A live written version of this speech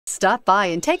Stop by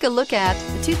and take a look at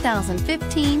the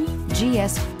 2015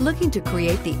 GS. Looking to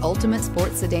create the ultimate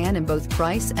sports sedan in both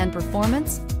price and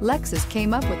performance? Lexus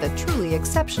came up with a truly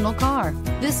exceptional car.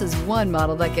 This is one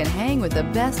model that can hang with the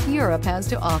best Europe has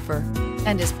to offer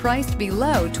and is priced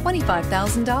below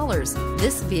 $25,000.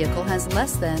 This vehicle has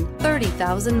less than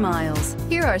 30,000 miles.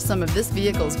 Here are some of this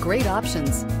vehicle's great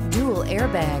options: dual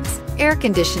airbags, air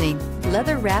conditioning,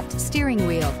 leather-wrapped steering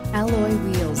wheel, alloy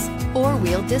wheels,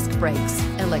 four-wheel disc brakes,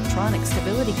 electronic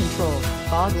stability control,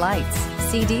 fog lights,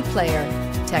 CD player,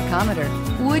 tachometer.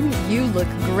 Wouldn't you look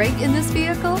great in this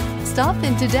vehicle? Stop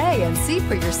in today and see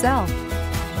for yourself.